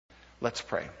Let's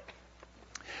pray.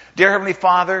 Dear Heavenly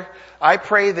Father, I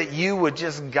pray that you would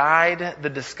just guide the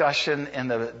discussion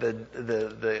and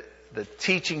the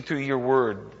teaching through your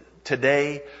word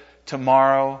today,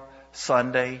 tomorrow,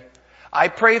 Sunday. I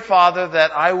pray, Father,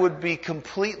 that I would be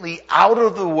completely out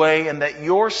of the way and that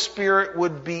your Spirit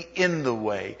would be in the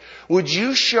way. Would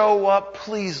you show up,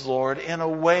 please, Lord, in a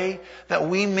way that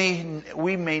we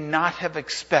may not have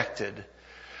expected.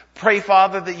 Pray,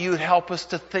 Father, that you would help us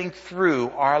to think through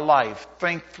our life,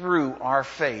 think through our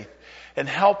faith, and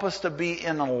help us to be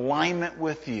in alignment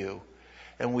with you.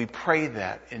 And we pray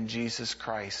that in Jesus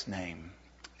Christ's name.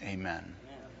 Amen.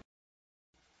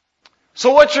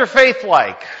 So what's your faith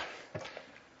like?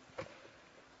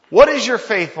 What is your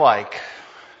faith like?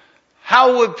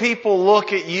 How would people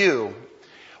look at you?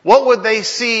 What would they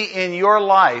see in your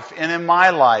life and in my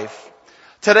life?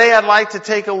 Today I'd like to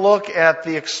take a look at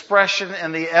the expression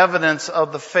and the evidence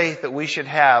of the faith that we should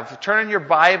have. Turn in your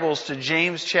Bibles to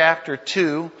James chapter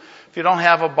 2. If you don't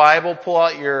have a Bible, pull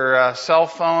out your cell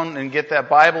phone and get that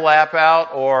Bible app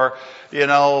out, or,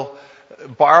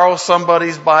 borrow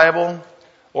somebody's Bible,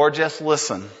 or just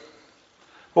listen.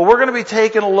 But we're going to be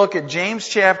taking a look at James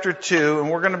chapter 2,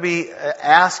 and we're going to be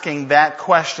asking that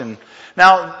question.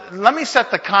 Now, let me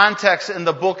set the context in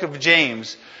the book of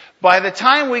James. By the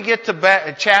time we get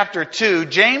to chapter 2,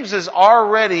 James has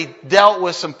already dealt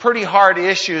with some pretty hard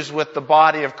issues with the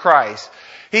body of Christ.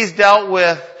 He's dealt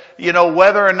with,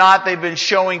 whether or not they've been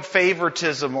showing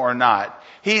favoritism or not.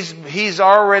 He's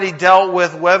already dealt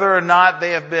with whether or not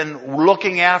they have been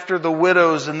looking after the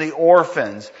widows and the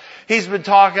orphans. He's been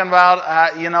talking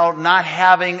about, not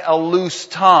having a loose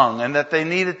tongue and that they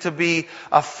needed to be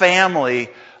a family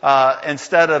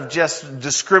instead of just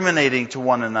discriminating to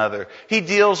one another. He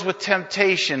deals with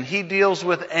temptation. He deals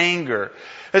with anger.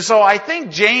 And so I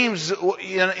think James,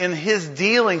 in his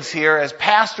dealings here as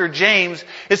Pastor James,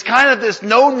 is kind of this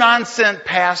no-nonsense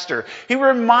pastor. He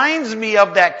reminds me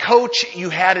of that coach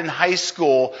you had in high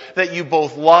school that you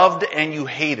both loved and you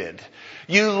hated.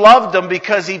 You loved him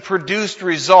because he produced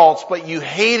results, but you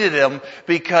hated him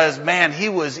because, man, he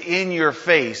was in your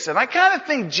face. And I kind of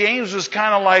think James was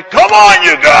kind of like, come on,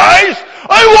 you guys!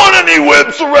 I don't want any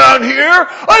wimps around here!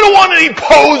 I don't want any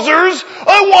posers!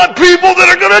 I want people that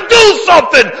are going to do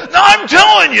something! Now I'm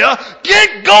telling you,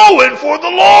 get going for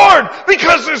the Lord!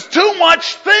 Because there's too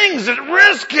much things at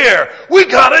risk here! We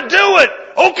gotta do it!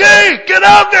 Okay, get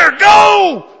out there,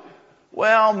 go!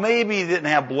 Well, maybe he didn't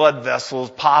have blood vessels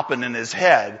popping in his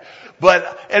head,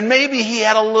 and maybe he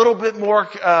had a little bit more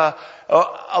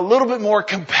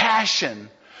compassion.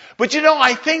 But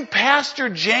I think Pastor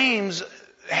James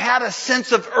had a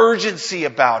sense of urgency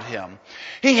about him.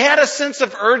 He had a sense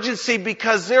of urgency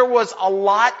because there was a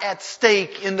lot at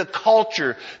stake in the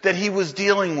culture that he was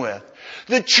dealing with.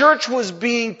 The church was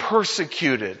being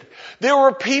persecuted. There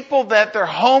were people that their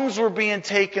homes were being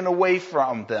taken away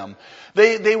from them.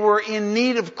 They were in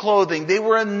need of clothing. They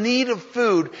were in need of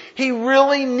food. He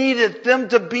really needed them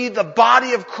to be the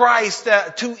body of Christ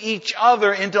to each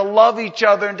other and to love each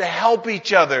other and to help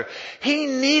each other. He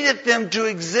needed them to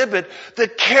exhibit the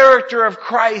character of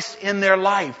Christ in their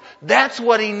life. That's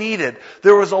what he needed.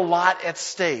 There was a lot at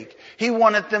stake. He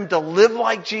wanted them to live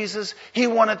like Jesus. He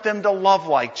wanted them to love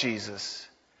like Jesus.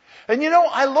 And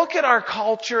I look at our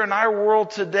culture and our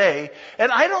world today,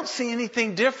 and I don't see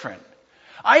anything different.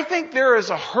 I think there is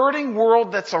a hurting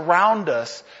world that's around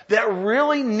us that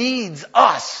really needs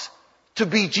us to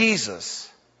be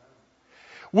Jesus.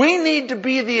 We need to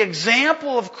be the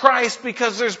example of Christ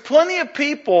because there's plenty of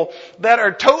people that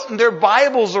are toting their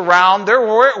Bibles around, they're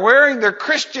wearing their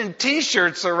Christian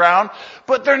t-shirts around,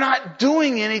 but they're not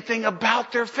doing anything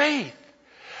about their faith.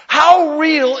 How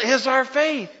real is our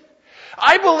faith?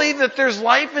 I believe that there's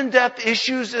life and death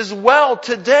issues as well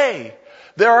today.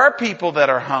 There are people that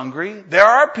are hungry. There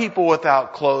are people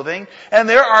without clothing. And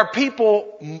there are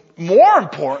people, more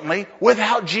importantly,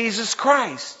 without Jesus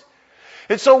Christ.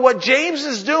 And so what James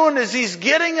is doing is he's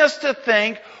getting us to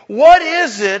think, what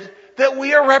is it that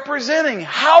we are representing?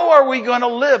 How are we going to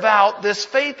live out this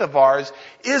faith of ours?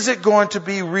 Is it going to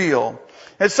be real?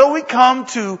 And so we come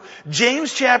to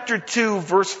James chapter 2,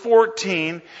 verse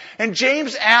 14. And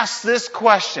James asks this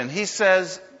question. He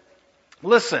says,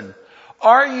 listen,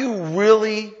 are you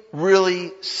really,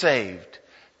 really saved?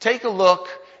 Take a look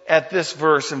at this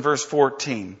verse in verse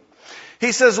 14.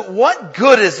 He says, what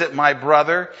good is it, my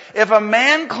brother, if a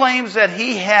man claims that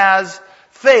he has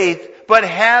faith but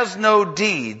has no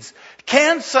deeds?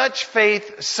 Can such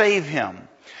faith save him?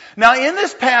 Now in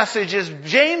this passage, as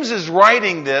James is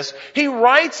writing this, he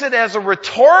writes it as a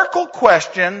rhetorical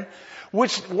question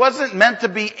which wasn't meant to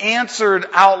be answered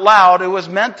out loud. It was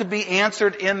meant to be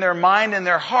answered in their mind and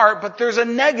their heart, but there's a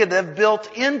negative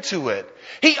built into it.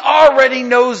 He already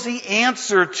knows the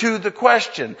answer to the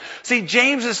question. See,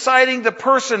 James is citing the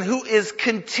person who is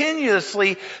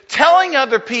continuously telling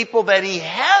other people that he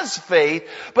has faith,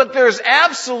 but there's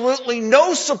absolutely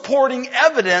no supporting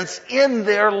evidence in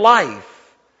their life.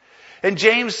 And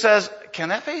James says, can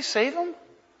that faith save him?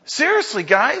 Seriously,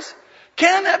 guys.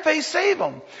 Can that faith save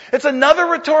them? It's another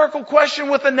rhetorical question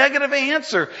with a negative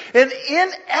answer. And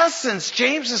in essence,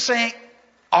 James is saying,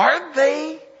 are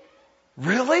they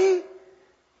really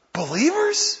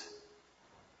believers?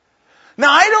 Now,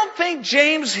 I don't think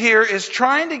James here is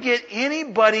trying to get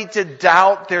anybody to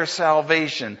doubt their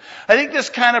salvation. I think this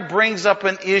kind of brings up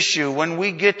an issue when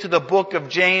we get to the book of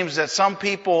James that some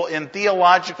people in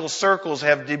theological circles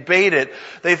have debated.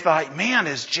 They thought, man,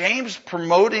 is James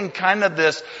promoting kind of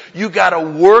this, you got to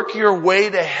work your way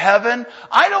to heaven?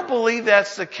 I don't believe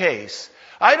that's the case.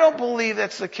 I don't believe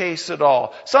that's the case at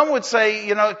all. Some would say,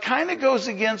 it kind of goes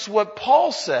against what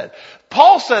Paul said.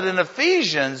 Paul said in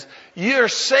Ephesians, you're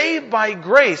saved by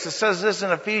grace. It says this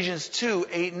in Ephesians 2,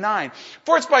 8, and 9.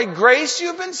 For it's by grace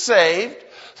you've been saved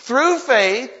through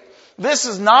faith. This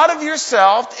is not of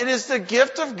yourself. It is the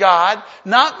gift of God,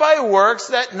 not by works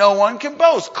that no one can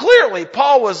boast. Clearly,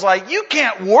 Paul was like, you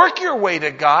can't work your way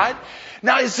to God.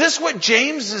 Now, is this what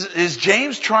James is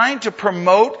James trying to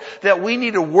promote, that we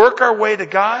need to work our way to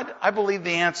God? I believe the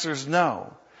answer is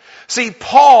no. See,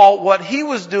 Paul, what he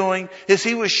was doing is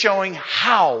he was showing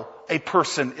how a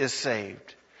person is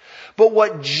saved. But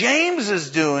what James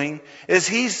is doing is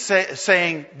he's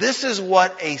saying, this is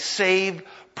what a saved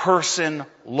person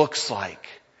looks like.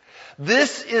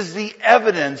 This is the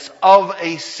evidence of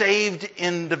a saved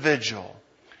individual.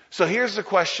 So here's the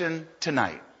question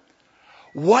tonight.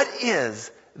 What is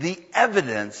the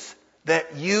evidence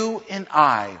that you and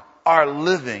I are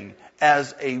living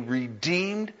as a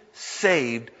redeemed,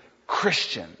 saved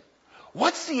Christian?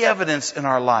 What's the evidence in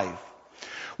our life?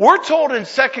 We're told in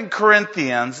 2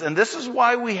 Corinthians, and this is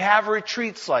why we have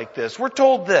retreats like this, we're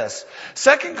told this,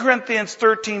 2 Corinthians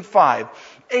 13:5,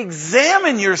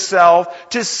 examine yourself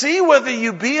to see whether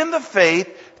you be in the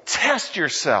faith, test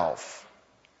yourself.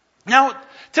 Now,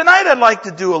 tonight I'd like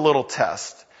to do a little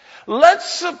test. Let's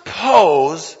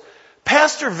suppose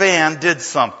Pastor Van did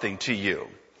something to you.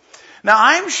 Now,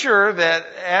 I'm sure that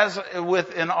as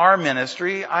within our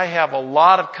ministry, I have a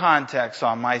lot of contacts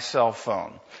on my cell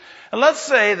phone. And let's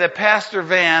say that Pastor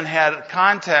Van had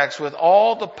contacts with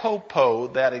all the popo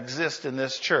that exist in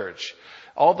this church.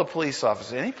 All the police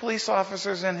officers. Any police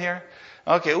officers in here?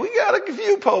 Okay, we got a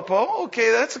few popo.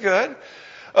 Okay, that's good.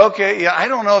 Okay, yeah, I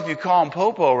don't know if you call them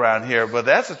popo around here, but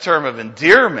that's a term of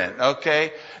endearment,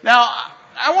 okay? Now,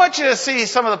 I want you to see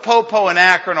some of the popo in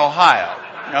Akron, Ohio,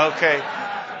 okay?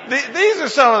 These are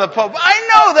some of the popo. I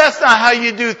know that's not how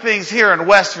you do things here in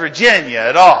West Virginia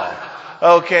at all,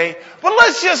 okay? But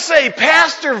let's just say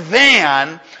Pastor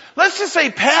Van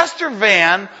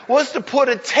was to put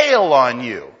a tail on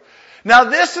you. Now,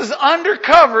 this is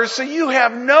undercover, so you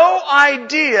have no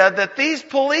idea that these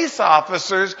police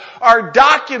officers are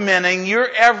documenting your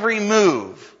every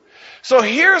move. So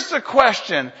here's the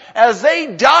question. As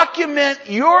they document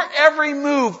your every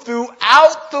move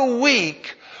throughout the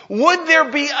week, would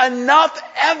there be enough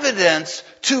evidence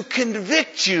to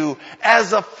convict you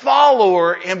as a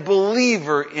follower and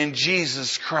believer in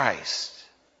Jesus Christ?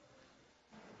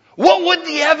 What would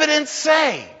the evidence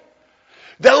say?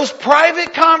 Those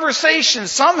private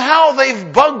conversations, somehow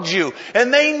they've bugged you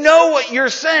and they know what you're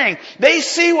saying. They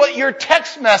see what you're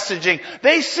text messaging.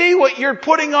 They see what you're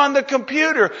putting on the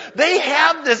computer. They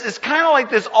have this, it's kind of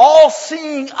like this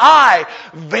all-seeing eye.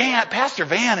 Pastor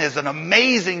Van is an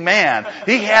amazing man.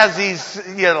 He has these,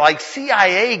 like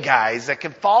CIA guys that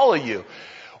can follow you.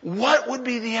 What would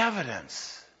be the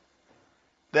evidence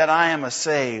that I am a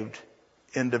saved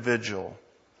individual?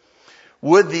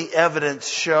 Would the evidence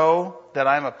show that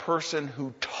I'm a person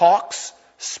who talks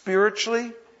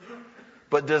spiritually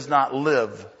but does not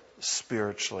live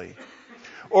spiritually?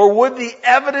 Or would the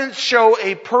evidence show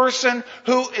a person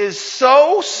who is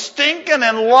so stinking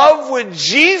in love with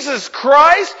Jesus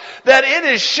Christ that it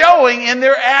is showing in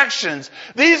their actions?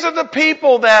 These are the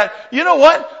people that, you know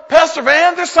what, Pastor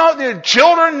Van, their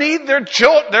children need their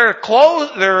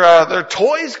clothes, their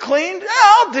toys cleaned. Yeah,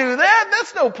 I'll do that.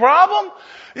 That's no problem.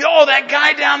 Oh, that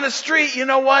guy down the street, you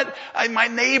know what? My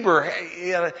neighbor,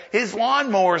 his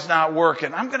lawnmower's not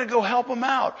working. I'm going to go help him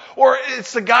out. Or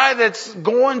it's the guy that's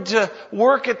going to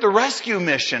work at the rescue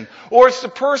mission. Or it's the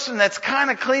person that's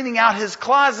kind of cleaning out his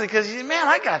closet because, man,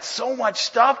 I got so much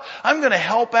stuff. I'm going to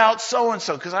help out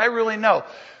so-and-so because I really know.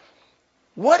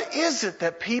 What is it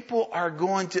that people are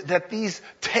that these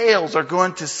tales are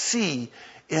going to see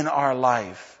in our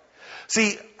life?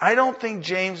 See, I don't think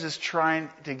James is trying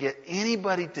to get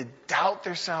anybody to doubt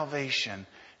their salvation.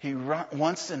 He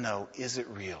wants to know, is it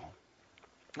real?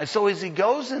 And so as he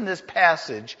goes in this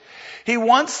passage, he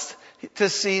wants to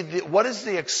see what is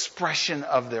the expression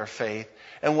of their faith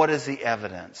and what is the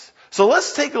evidence. So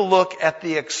let's take a look at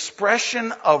the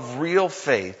expression of real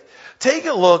faith. Take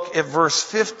a look at verse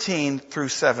 15 through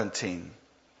 17.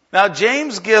 Now,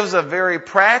 James gives a very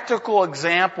practical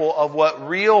example of what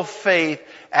real faith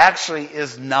actually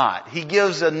is not. He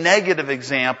gives a negative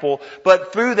example,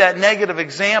 but through that negative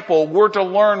example, we're to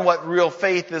learn what real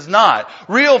faith is not.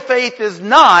 Real faith is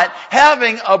not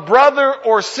having a brother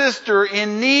or sister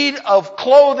in need of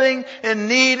clothing, in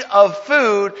need of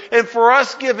food, and for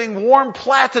us giving warm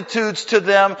platitudes to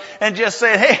them and just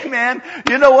saying, hey man,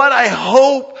 you know what? I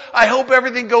hope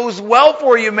everything goes well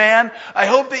for you, man. I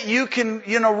hope that you can,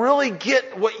 really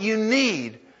get what you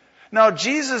need. Now,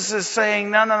 Jesus is saying,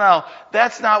 no,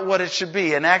 that's not what it should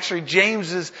be. And actually,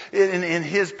 James is, in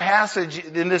this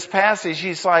passage,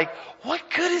 he's like, what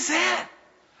good is that?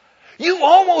 You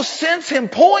almost sense him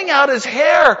pulling out his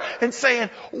hair and saying,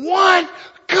 what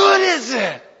good is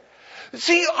it?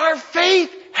 See, our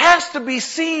faith has to be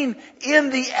seen in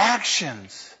the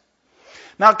actions.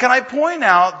 Now, can I point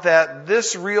out that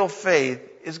this real faith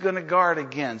is going to guard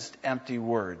against empty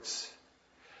words?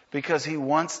 Because he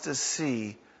wants to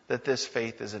see that this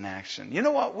faith is in action. You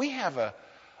know what? We have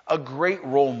a great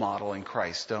role model in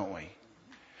Christ, don't we?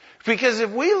 Because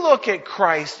if we look at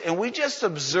Christ and we just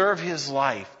observe his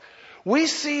life, we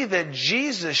see that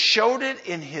Jesus showed it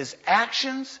in his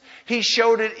actions. He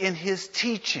showed it in his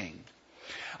teaching.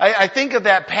 I think of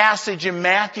that passage in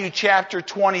Matthew chapter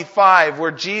 25 where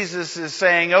Jesus is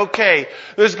saying, okay,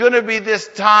 there's going to be this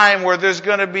time where there's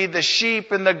going to be the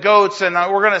sheep and the goats and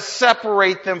we're going to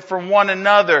separate them from one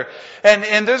another.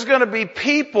 And there's going to be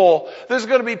people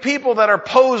that are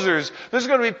posers. There's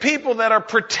going to be people that are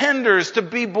pretenders to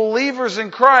be believers in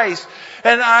Christ.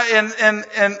 And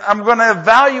I'm going to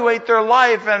evaluate their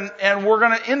life and we're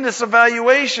going to, in this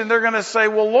evaluation, they're going to say,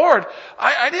 well, Lord,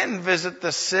 I didn't visit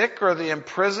the sick or the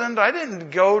imprisoned. I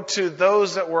didn't go to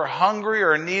those that were hungry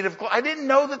or in need of clothes. I didn't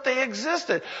know that they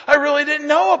existed. I really didn't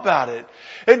know about it.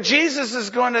 And Jesus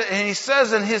is going to, and he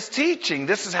says in his teaching,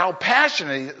 this is how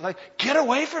passionate he's like, get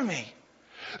away from me.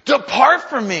 Depart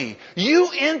from me. You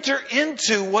enter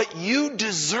into what you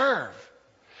deserve.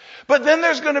 But then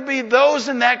there's going to be those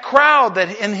in that crowd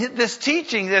that in this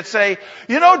teaching that say,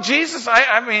 Jesus,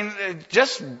 I mean,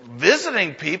 just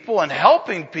visiting people and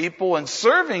helping people and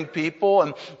serving people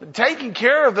and taking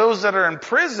care of those that are in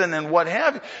prison and what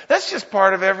have you, that's just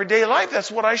part of everyday life.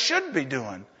 That's what I should be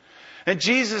doing. And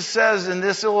Jesus says in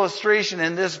this illustration,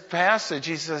 in this passage,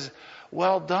 he says,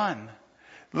 well done.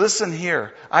 Listen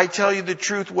here. I tell you the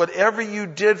truth. Whatever you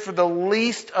did for the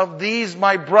least of these,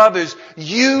 my brothers,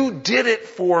 you did it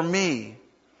for me.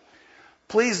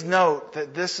 Please note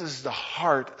that this is the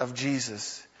heart of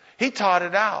Jesus. He taught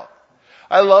it out.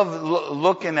 I love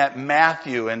looking at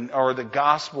Matthew or the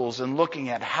Gospels and looking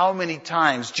at how many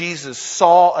times Jesus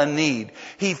saw a need.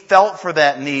 He felt for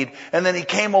that need, and then he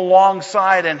came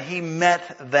alongside and he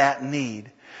met that need.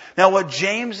 Now what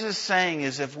James is saying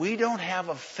is if we don't have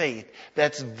a faith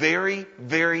that's very,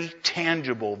 very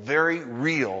tangible, very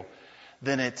real,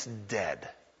 then it's dead.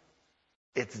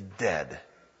 It's dead.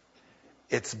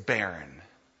 It's barren.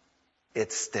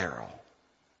 It's sterile.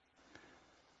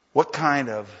 What kind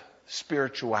of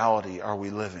spirituality are we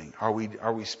living? Are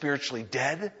we spiritually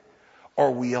dead or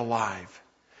are we alive?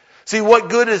 See, what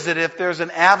good is it if there's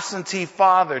an absentee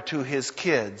father to his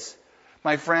kids?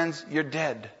 My friends, you're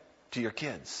dead to your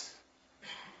kids.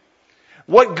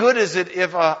 What good is it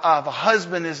if a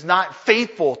husband is not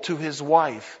faithful to his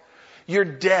wife? You're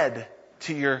dead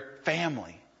to your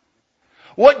family.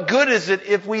 What good is it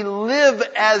if we live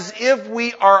as if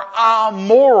we are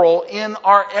amoral in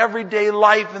our everyday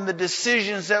life and the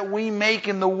decisions that we make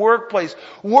in the workplace?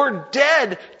 We're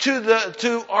dead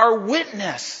to our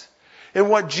witness. And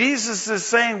what Jesus is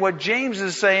saying, what James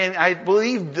is saying, I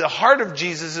believe the heart of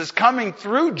Jesus is coming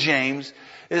through James,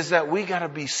 is that we got to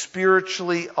be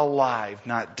spiritually alive,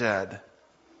 not dead.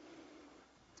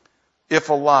 If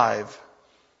alive,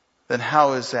 then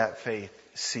how is that faith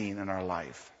seen in our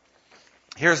life?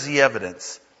 Here's the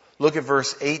evidence. Look at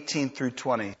verse 18 through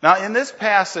 20. Now in this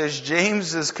passage,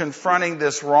 James is confronting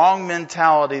this wrong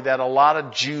mentality that a lot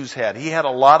of Jews had. He had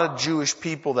a lot of Jewish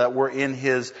people that were in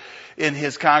his in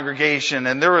his congregation.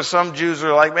 And there were some Jews who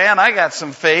were like, man, I got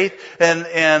some faith.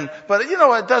 But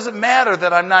it doesn't matter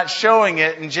that I'm not showing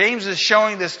it. And James is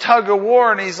showing this tug of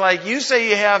war. And he's like, you say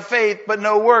you have faith, but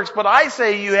no works. But I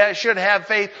say you should have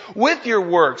faith with your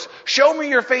works. Show me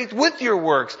your faith with your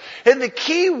works. And the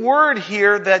key word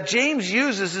here that James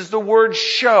uses is the word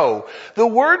show. The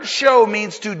word show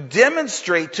means to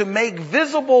demonstrate, to make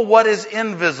visible what is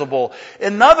invisible.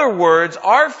 In other words,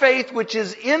 our faith which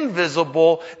is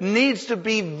invisible needs to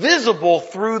be visible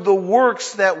through the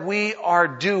works that we are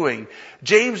doing.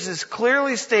 James is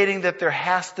clearly stating that there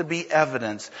has to be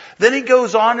evidence. Then he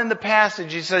goes on in the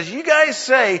passage. He says, you guys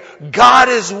say God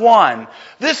is one.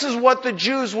 This is what the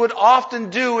Jews would often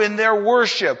do in their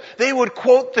worship. They would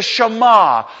quote the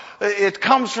Shema. It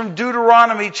comes from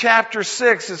Deuteronomy chapter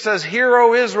 6. It says, Hear,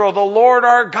 O Israel, the Lord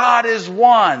our God is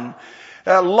one.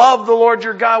 Love the Lord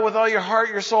your God with all your heart,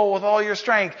 your soul, with all your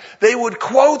strength. They would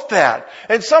quote that.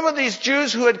 And some of these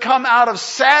Jews who had come out of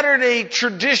Saturday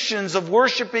traditions of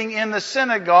worshiping in the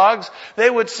synagogues, they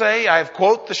would say, I've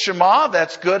quote the Shema,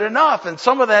 that's good enough. And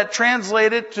some of that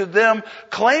translated to them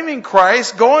claiming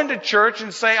Christ, going to church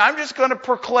and say, I'm just going to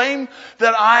proclaim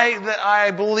that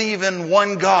I believe in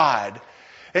one God.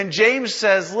 And James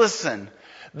says, listen,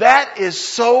 that is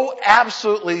so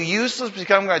absolutely useless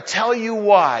because I'm going to tell you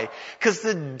why. Because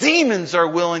the demons are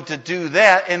willing to do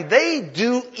that, and they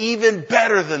do even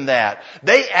better than that.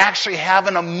 They actually have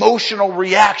an emotional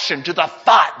reaction to the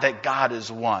thought that God is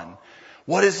one.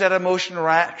 What is that emotional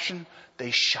reaction?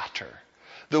 They shudder.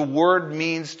 The word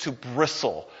means to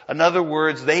bristle. In other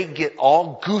words, they get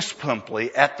all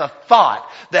goosebumpy at the thought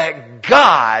that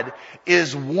God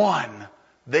is one.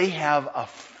 They have a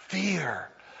fear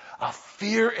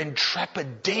and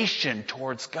trepidation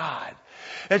towards God.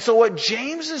 And so what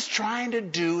James is trying to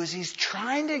do is he's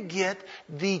trying to get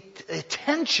the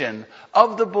attention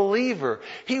of the believer.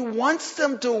 He wants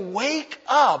them to wake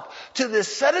up to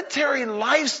this sedentary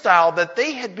lifestyle that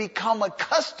they had become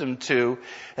accustomed to,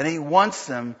 and he wants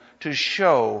them to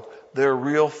show their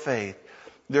real faith.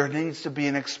 There needs to be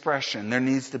an expression. There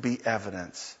needs to be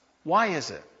evidence. Why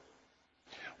is it?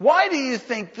 Why do you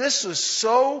think this is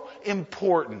so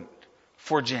important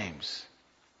for James?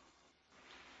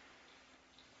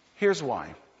 Here's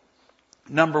why.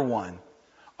 Number one,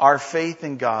 our faith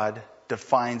in God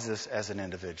defines us as an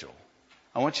individual.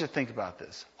 I want you to think about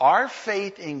this. Our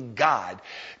faith in God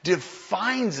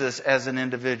defines us as an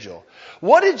individual.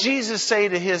 What did Jesus say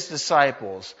to his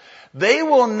disciples? They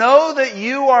will know that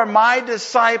you are my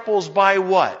disciples by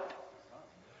what?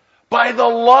 By the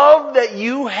love that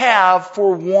you have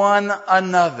for one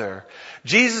another.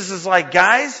 Jesus is like,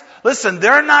 guys, listen,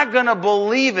 they're not going to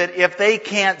believe it if they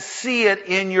can't see it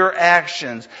in your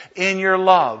actions, in your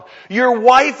love. Your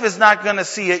wife is not going to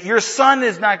see it. Your son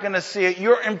is not going to see it.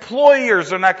 Your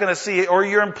employers are not going to see it, or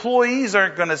your employees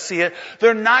aren't going to see it.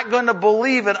 They're not going to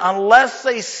believe it unless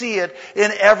they see it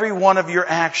in every one of your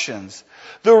actions.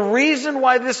 The reason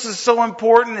why this is so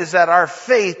important is that our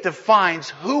faith defines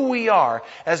who we are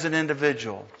as an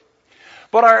individual.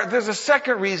 But there's a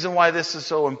second reason why this is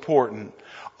so important.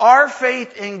 Our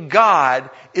faith in God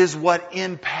is what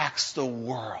impacts the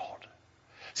world.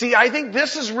 See, I think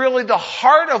this is really the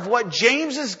heart of what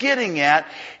James is getting at.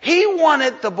 He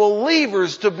wanted the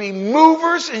believers to be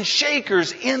movers and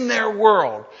shakers in their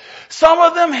world. Some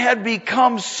of them had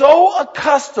become so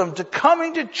accustomed to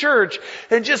coming to church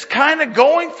and just kind of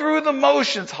going through the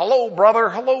motions. Hello, brother.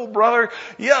 Hello, brother.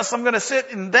 Yes, I'm going to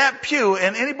sit in that pew.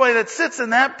 And anybody that sits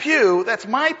in that pew, that's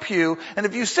my pew. And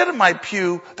if you sit in my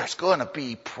pew, there's going to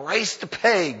be price to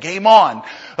pay. Game on.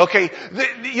 Okay.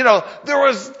 There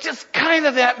was just kind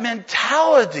of that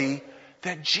mentality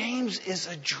that James is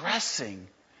addressing.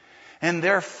 And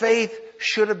their faith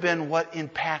should have been what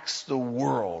impacts the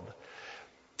world.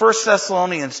 1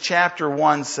 Thessalonians chapter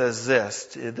 1 says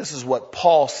this. This is what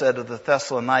Paul said to the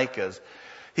Thessalonians.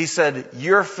 He said,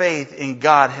 your faith in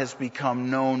God has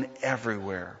become known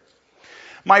everywhere.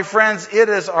 My friends, it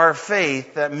is our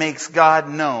faith that makes God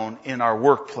known in our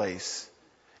workplace,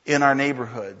 in our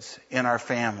neighborhoods, in our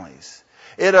families.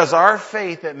 It is our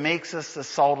faith that makes us the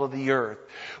salt of the earth.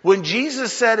 When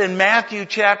Jesus said in Matthew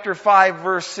chapter 5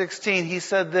 verse 16, he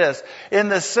said this, in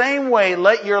the same way,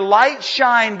 let your light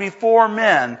shine before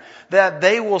men, that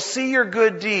they will see your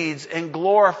good deeds and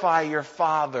glorify your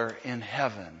Father in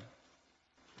heaven.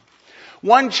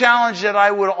 One challenge that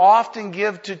I would often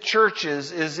give to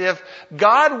churches is if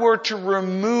God were to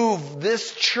remove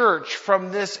this church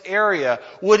from this area,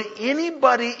 would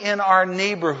anybody in our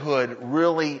neighborhood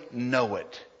really know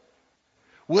it?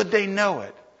 Would they know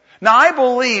it? Now, I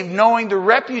believe, knowing the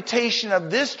reputation of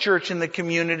this church in the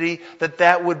community, that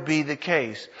that would be the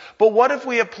case. But what if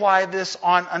we apply this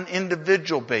on an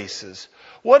individual basis?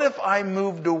 What if I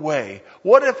moved away?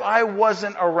 What if I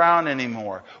wasn't around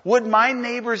anymore? Would my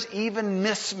neighbors even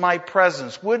miss my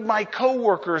presence? Would my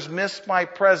coworkers miss my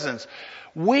presence?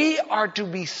 We are to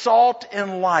be salt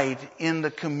and light in the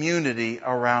community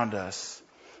around us.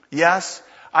 Yes,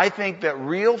 I think that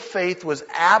real faith was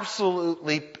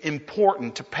absolutely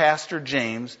important to Pastor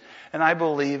James, and I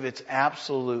believe it's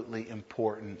absolutely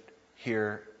important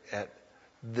here at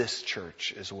this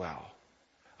church as well.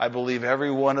 I believe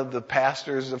every one of the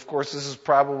pastors, of course, this is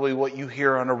probably what you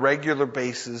hear on a regular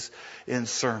basis in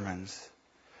sermons.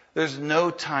 There's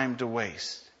no time to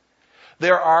waste.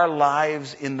 There are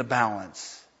lives in the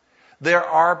balance. There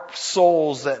are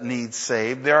souls that need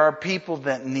saved. There are people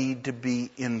that need to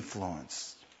be influenced.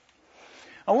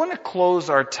 I want to close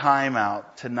our time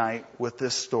out tonight with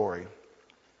this story.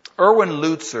 Erwin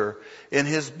Lutzer, in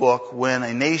his book, When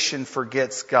a Nation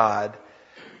Forgets God,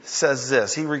 says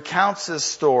this. He recounts this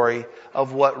story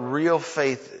of what real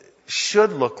faith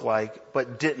should look like,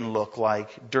 but didn't look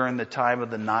like during the time of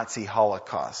the Nazi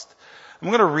Holocaust. I'm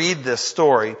going to read this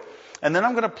story, and then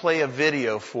I'm going to play a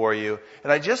video for you.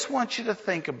 And I just want you to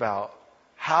think about,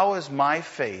 how is my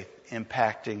faith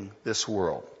impacting this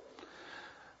world?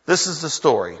 This is the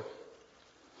story.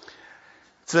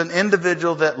 It's an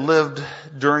individual that lived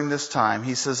during this time.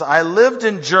 He says, I lived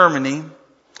in Germany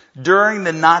during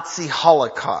the Nazi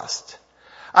Holocaust.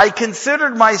 I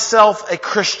considered myself a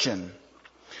Christian.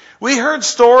 We heard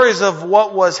stories of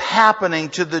what was happening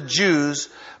to the Jews,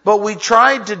 but we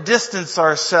tried to distance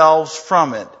ourselves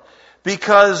from it,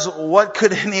 because what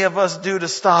could any of us do to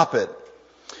stop it?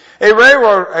 A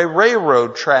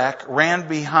railroad track ran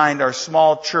behind our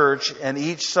small church, and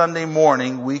each Sunday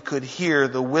morning we could hear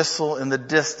the whistle in the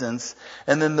distance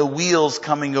and then the wheels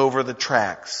coming over the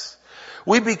tracks.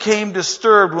 We became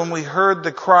disturbed when we heard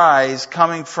the cries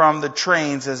coming from the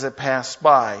trains as it passed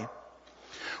by.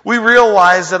 We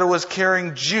realized that it was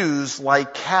carrying Jews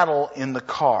like cattle in the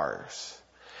cars.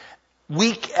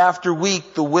 Week after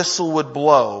week the whistle would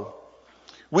blow.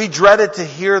 We dreaded to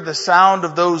hear the sound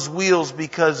of those wheels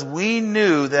because we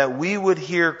knew that we would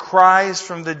hear cries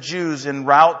from the Jews en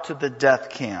route to the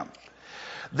death camp.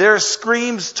 Their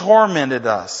screams tormented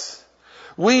us.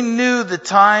 We knew the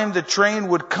time the train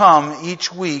would come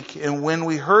each week, and when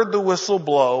we heard the whistle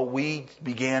blow, we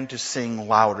began to sing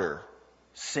louder,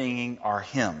 singing our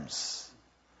hymns.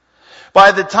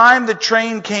 By the time the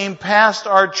train came past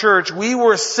our church, we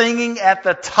were singing at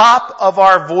the top of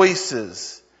our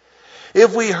voices.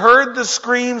 If we heard the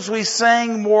screams, we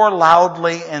sang more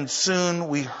loudly, and soon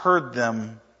we heard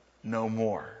them no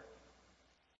more.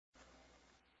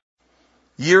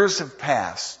 Years have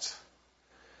passed,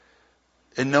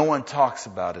 and no one talks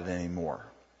about it anymore.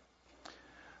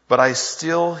 But I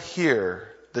still hear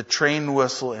the train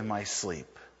whistle in my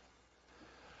sleep.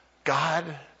 God,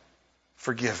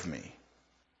 forgive me.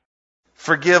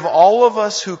 Forgive all of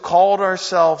us who called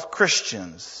ourselves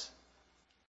Christians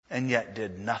and yet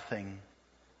did nothing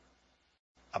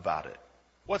about it.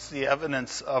 What's the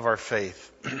evidence of our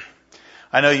faith?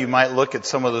 I know you might look at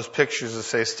some of those pictures and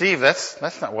say, Steve, that's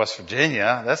not West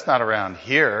Virginia. That's not around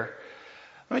here.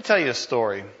 Let me tell you a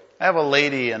story. I have a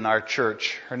lady in our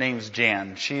church. Her name's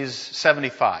Jan. She's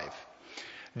 75.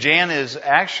 Jan is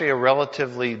actually a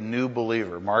relatively new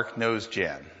believer. Mark knows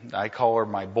Jan. I call her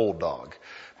my bulldog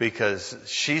because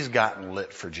she's gotten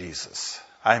lit for Jesus.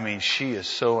 I mean, she is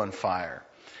so on fire.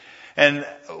 And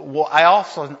I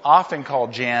also often call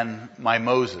Jan my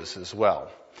Moses as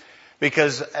well.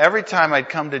 Because every time I'd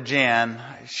come to Jan,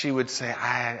 she would say,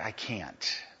 I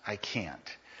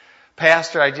can't.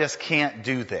 Pastor, I just can't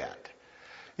do that.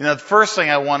 You know, the first thing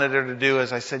I wanted her to do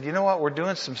is I said, you know what, we're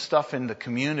doing some stuff in the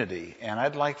community, and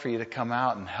I'd like for you to come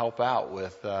out and help out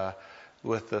with the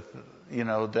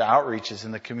outreaches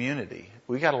in the community.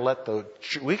 We got to let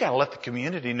the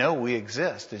community know we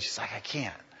exist. And she's like, I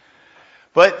can't.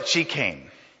 But she came.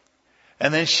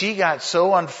 And then she got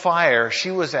so on fire,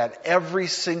 she was at every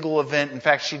single event. In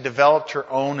fact, she developed her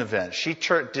own event. She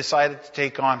decided to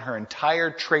take on her entire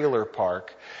trailer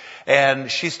park,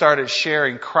 and she started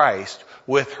sharing Christ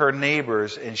with her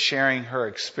neighbors and sharing her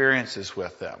experiences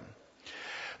with them.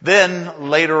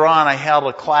 Then later on, I held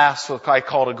a class what I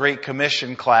called a Great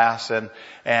Commission class, and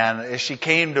as she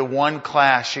came to one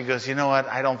class, she goes, you know what,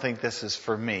 I don't think this is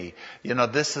for me. You know,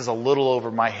 this is a little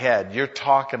over my head. You're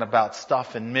talking about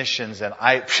stuff in missions, and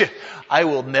I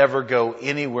will never go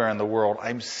anywhere in the world.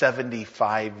 I'm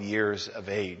 75 years of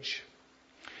age.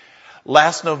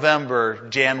 Last November,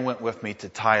 Jan went with me to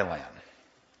Thailand.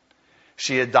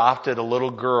 She adopted a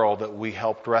little girl that we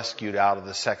helped rescue out of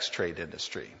the sex trade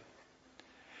industry.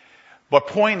 But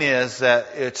point is that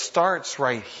it starts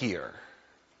right here,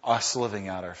 us living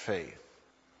out our faith.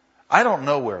 I don't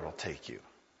know where it'll take you.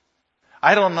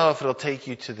 I don't know if it'll take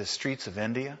you to the streets of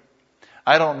India.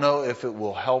 I don't know if it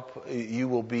will help, you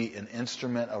will be an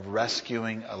instrument of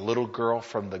rescuing a little girl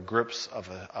from the grips of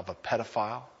a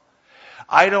pedophile.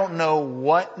 I don't know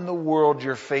what in the world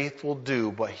your faith will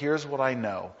do, but here's what I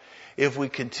know. If we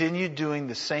continue doing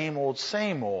the same old,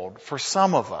 for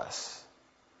some of us,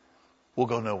 we'll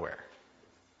go nowhere.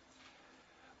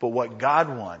 But what God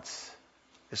wants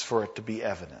is for it to be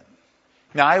evident.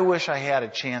 Now, I wish I had a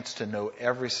chance to know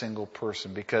every single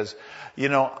person because,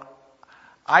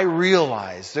 I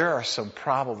realize there are some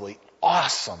probably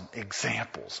awesome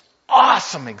examples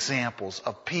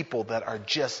of people that are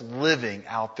just living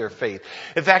out their faith.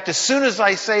 In fact, as soon as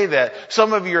I say that,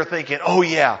 some of you are thinking, oh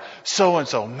yeah,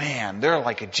 so-and-so, man, they're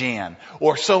like a Jan.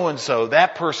 Or so-and-so,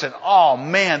 that person, oh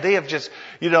man, they have just,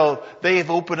 they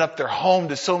have opened up their home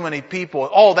to so many people.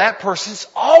 Oh, that person's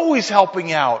always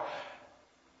helping out.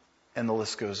 And the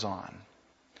list goes on.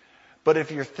 But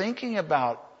if you're thinking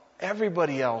about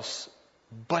everybody else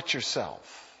but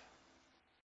yourself,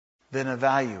 then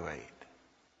evaluate.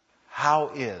 How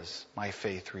is my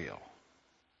faith real?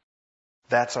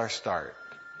 That's our start.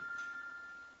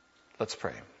 Let's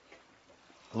pray.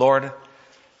 Lord,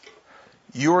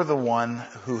 you're the one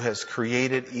who has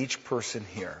created each person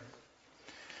here.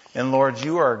 And Lord,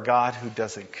 you are a God who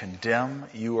doesn't condemn.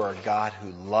 You are a God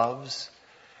who loves.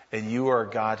 And you are a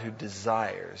God who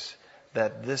desires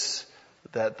that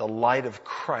the light of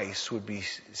Christ would be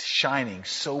shining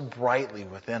so brightly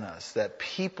within us that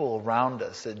people around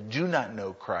us that do not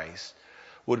know Christ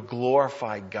would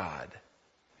glorify God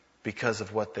because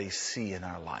of what they see in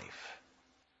our life.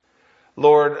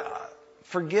 Lord,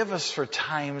 forgive us for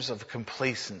times of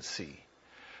complacency.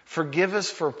 Forgive us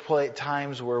for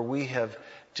times where we have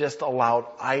just allowed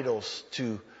idols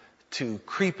to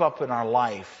creep up in our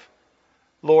life.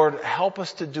 Lord, help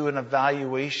us to do an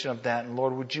evaluation of that. And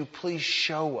Lord, would you please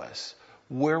show us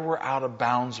where we're out of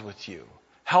bounds with you.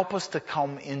 Help us to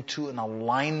come into an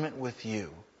alignment with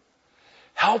you.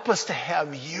 Help us to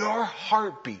have your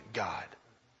heartbeat, God.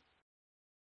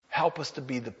 Help us to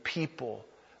be the people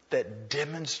that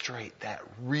demonstrate that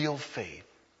real faith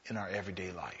in our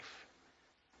everyday life.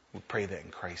 We pray that in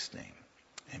Christ's name.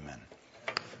 Amen.